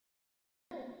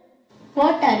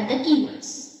What are the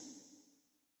keywords?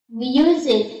 We use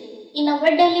it in our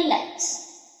daily lives.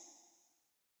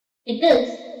 It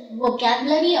is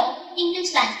vocabulary of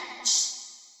English language.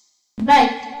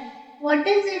 But what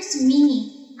is its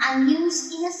meaning and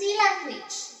use in a C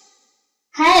language?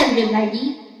 Hi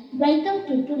everybody, welcome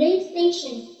to today's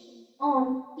session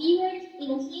on keywords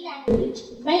in a C language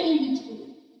by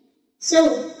EdigiGuru.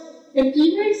 So, the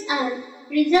keywords are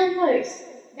reserved words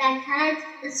that has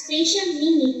a special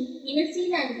meaning in a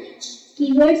C language.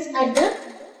 Keywords are the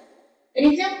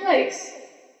reserved words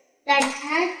that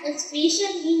has a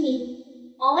special meaning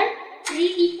or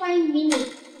predefined meaning,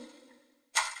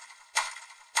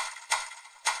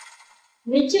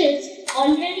 which is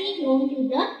already known to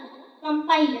the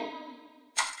compiler.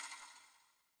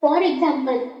 For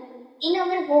example, in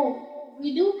our home,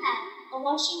 we do have a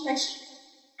washing machine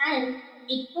and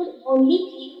it could only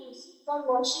be used for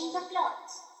washing the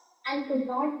clothes and could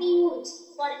not be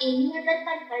used for any other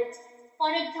purpose,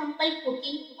 for example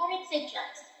cooking or etc.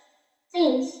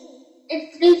 Since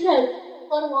it's reserved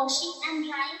for washing and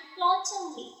drying clothes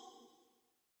only.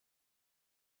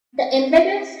 The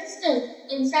embedded system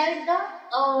inside the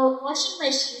washing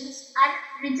machines are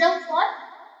reserved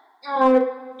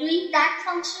for doing that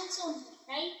functions only,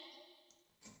 right?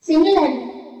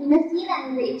 Similarly, in a C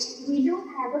language, we do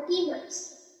have a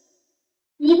keywords.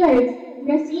 Keywords in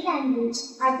a C language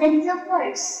are the reserved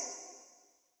words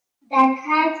that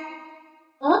has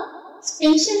a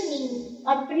special meaning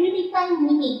or predefined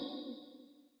meaning.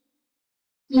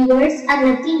 Keywords are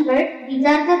nothing but these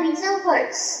are the reserved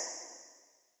words,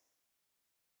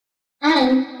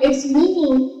 and its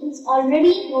meaning is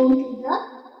already known to the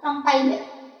compiler.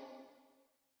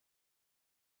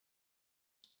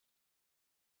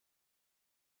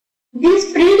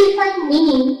 This predefined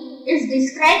meaning is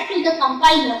described to the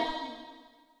compiler.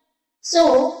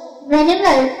 So,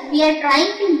 whenever we are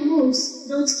trying to use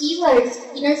those keywords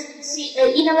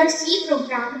in our C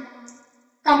program,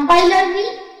 compiler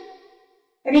will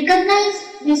recognize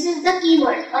this is the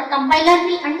keyword, or compiler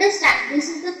will understand this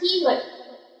is the keyword,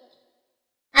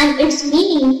 and its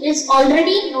meaning is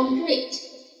already known to it.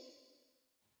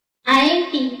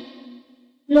 int,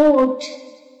 float,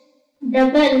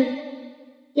 double,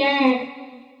 can,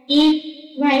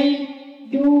 if, while,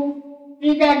 do,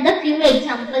 these are the few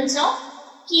examples of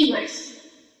keywords.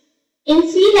 In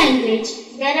C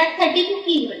language, there are 32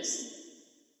 keywords.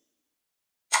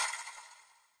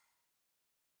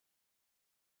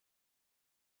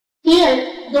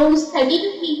 Here, those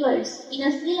 32 keywords in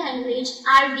a C language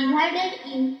are divided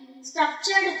in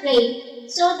structured way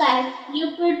so that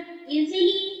you could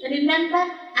easily remember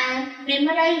and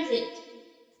memorize it.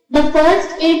 The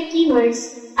first 8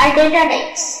 keywords are data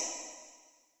types.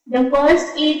 The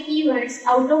first 8 keywords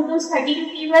out of those 32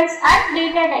 keywords are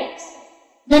data types.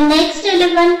 The next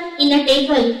 11 in a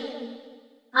table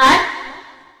are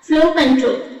flow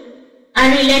control, are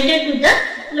related to the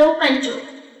flow control.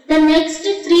 The next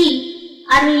 3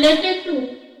 are related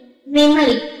to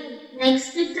memory. Next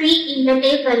 3 in the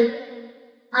table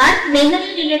are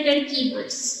memory related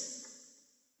keywords.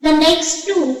 The next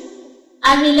 2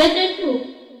 are related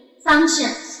to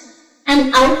functions,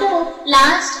 and out of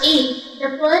last 8,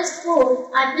 the first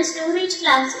 4 are the storage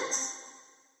classes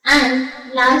and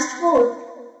last 4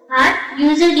 are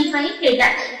user defined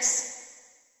data types.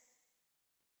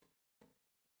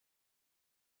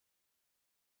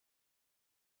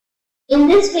 In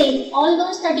this way, all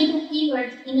those 32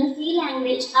 keywords in a C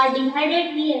language are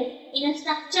divided here in a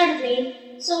structured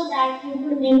way so that you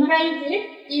could memorize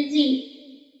it easily.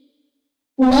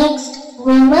 Next,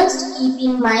 we must keep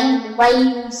in mind while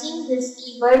using these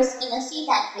keywords in a C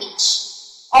language,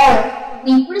 or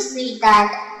we could say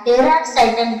that there are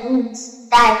certain rules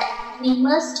that we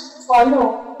must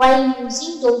follow while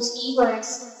using those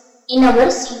keywords in our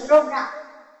C program.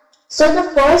 So the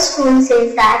first rule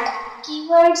says that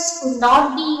keywords could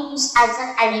not be used as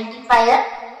an identifier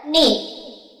name.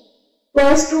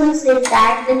 First rule says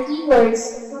that the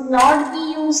keywords could not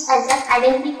be used as an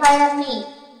identifier name.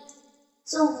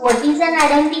 So what is an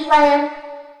identifier?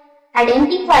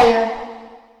 Identifier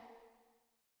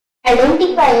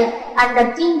are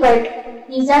nothing but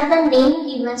these are the name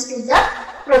given to the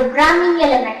programming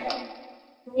element.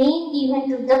 Name given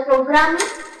to the programming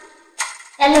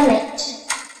element,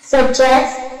 such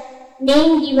as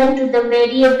name given to the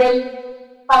variable,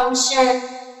 function,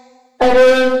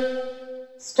 array,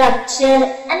 structure,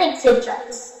 and etc.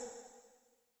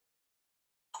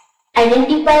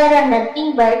 Identifier are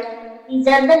nothing but these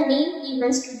are the name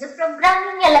given to the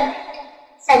programming element,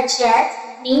 such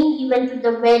as name given to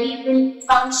the variable,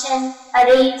 function,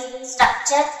 arrays,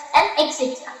 structure, and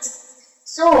etc.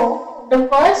 So, the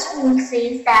first rule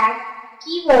says that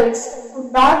keywords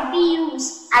could not be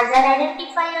used as an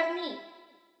identifier name.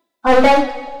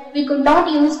 Alright, we could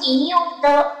not use any of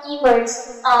the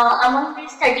keywords among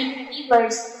these 32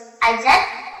 keywords as an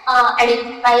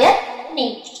identifier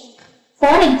name.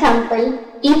 For example,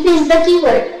 if is the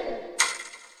keyword.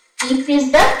 If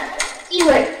is the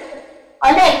keyword.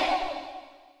 Alright.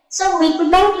 So we could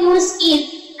not use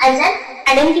if as an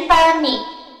identifier name.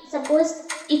 Suppose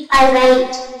if I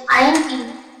write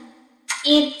int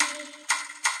if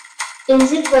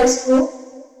is equals to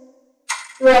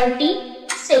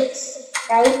 26,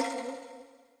 right?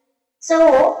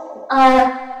 So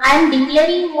I am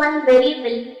declaring one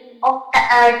variable of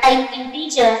type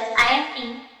integer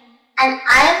int, and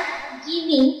I am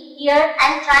giving here, I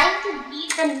am trying to give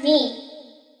the name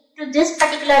to this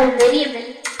particular variable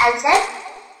as an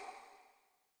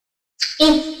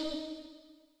if,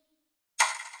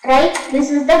 right?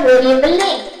 This is the variable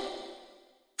name,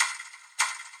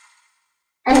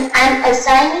 and I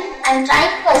am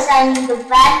trying to assign the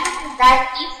value to that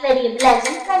if variable as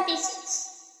in 26.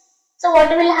 So what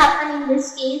will happen in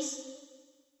this case?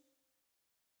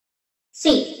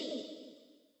 See,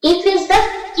 if is the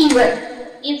keyword.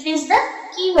 If is the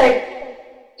keyword,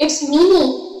 its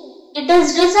meaning, it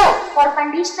is reserved for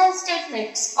conditional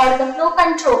statements or the flow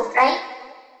control, right?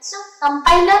 So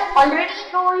compiler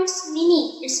already know its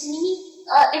meaning. Its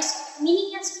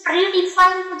meaning is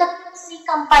predefined to the C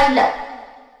compiler,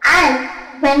 and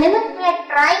whenever we are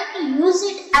trying to use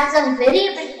it as a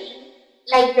variable name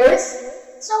like this,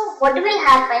 so what will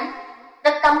happen?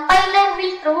 The compiler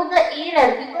will throw the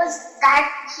error, because that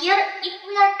here if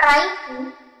we are trying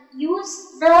to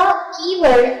use the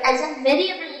keyword as a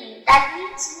variable name, that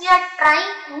means we are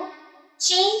trying to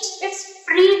change its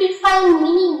predefined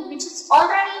meaning which is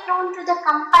already known to the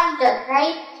compiler,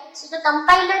 right? So the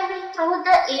compiler will throw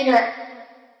the error.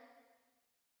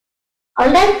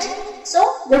 Alright, so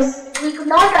this we could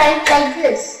not write like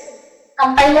this.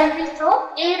 Compiler will throw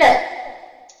error.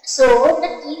 So the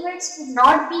keywords could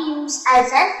not be used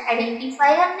as an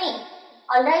identifier name.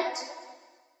 Alright.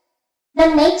 The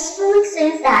next rule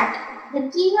says that the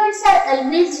keywords are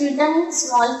always written in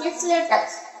small case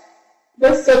letters.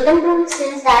 The second rule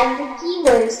says that the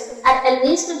keywords are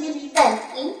always to be written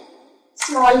in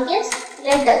small case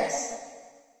letters.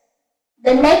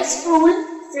 The next rule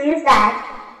says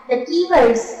that the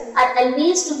keywords are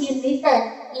always to be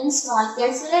written in small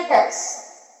case letters.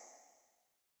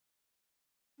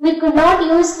 We could not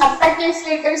use uppercase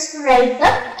letters to write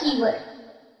the keyword.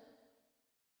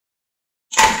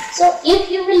 So if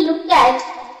you will look at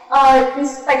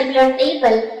this particular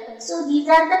table, so these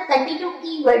are the 32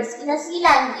 keywords in a C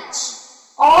language.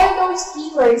 All those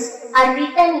keywords are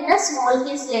written in a small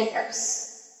case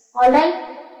letters.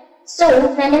 Alright.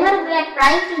 So whenever we are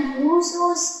trying to use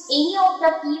any of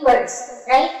the keywords,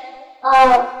 right,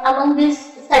 among these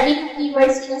 32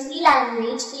 keywords in a C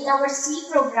language in our C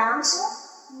program, so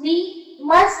we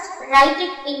must write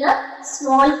it in a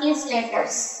small case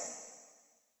letters.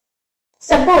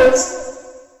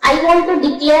 Suppose I want to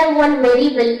declare one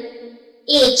variable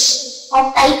age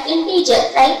of type integer,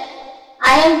 right?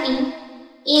 int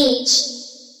age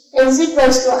is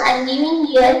equals to, I am giving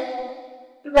here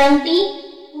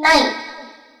 29,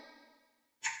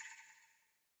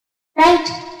 right?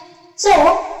 So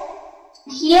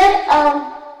here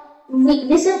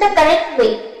this is the correct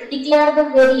way to declare the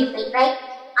variable, right?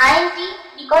 int,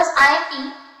 because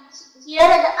int, here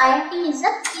the int is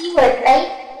a keyword,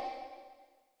 right?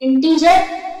 Integer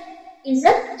is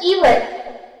a keyword.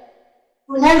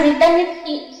 We have written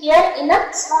it here in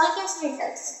a small case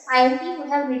letters. int, we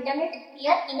have written it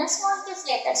here in a small case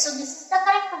letter. So this is the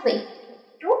correct way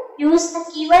to use the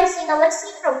keywords in our C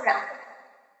program.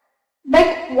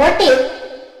 But what if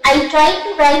I try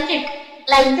to write it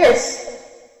like this?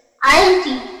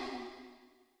 int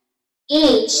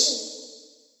age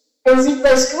is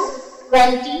equals to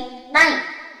 29.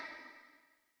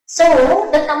 So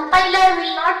the compiler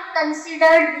will not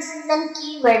consider this is a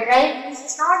keyword, right? This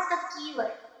is not the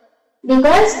keyword,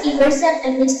 because keywords are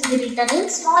always to be written in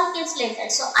small case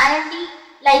letters. So int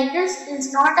like this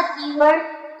is not a keyword.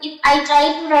 If I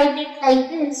try to write it like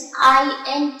this,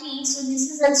 int, so this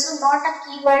is also not a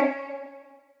keyword.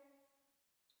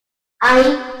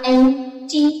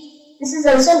 int, this is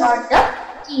also not the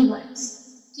keywords.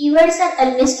 Keywords are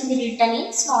always to be written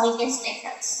in small case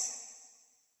letters.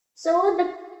 So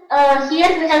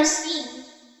here we have seen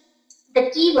the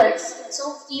keywords. So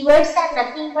keywords are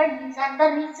nothing but these are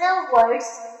the reserved words.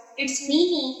 Its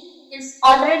meaning is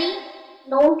already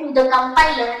known to the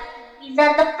compiler. These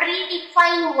are the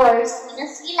predefined words in a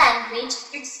C language.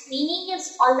 Its meaning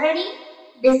is already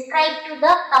described to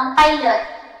the compiler.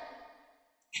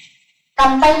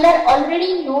 compiler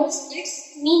already knows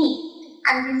its meaning,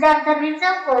 and these are the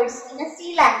reserved words in a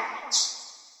C language.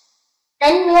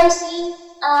 Then we have seen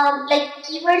like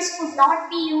keywords could not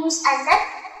be used as an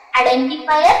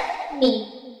identifier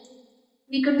name.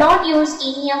 We could not use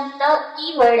any of the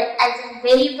keyword as a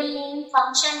variable name,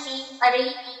 function name, array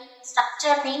name,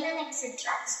 structure name, and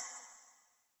etc.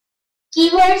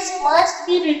 Keywords must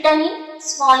be written in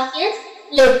small case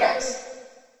letters.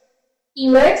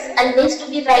 Keywords always to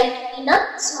be written in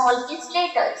a small case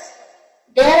letters.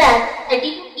 There are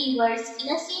 32 keywords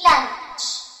in a C language.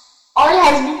 All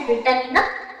has been written in a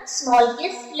small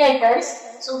case letters.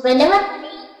 So whenever we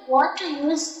want to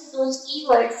use those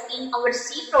keywords in our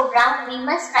C program, we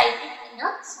must write it in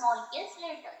a small case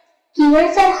letter.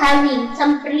 Keywords are having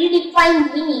some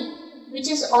predefined meaning which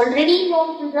is already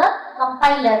known to the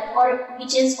compiler or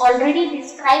which is already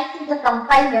described to the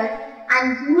compiler,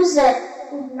 and user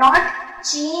could not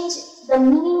change the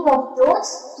meaning of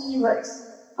those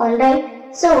keywords.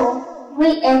 Alright, so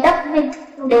we end up with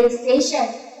today's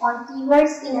session on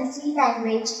keywords in a C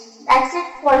language. That's it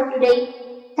for today.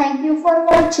 Thank you for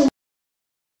watching.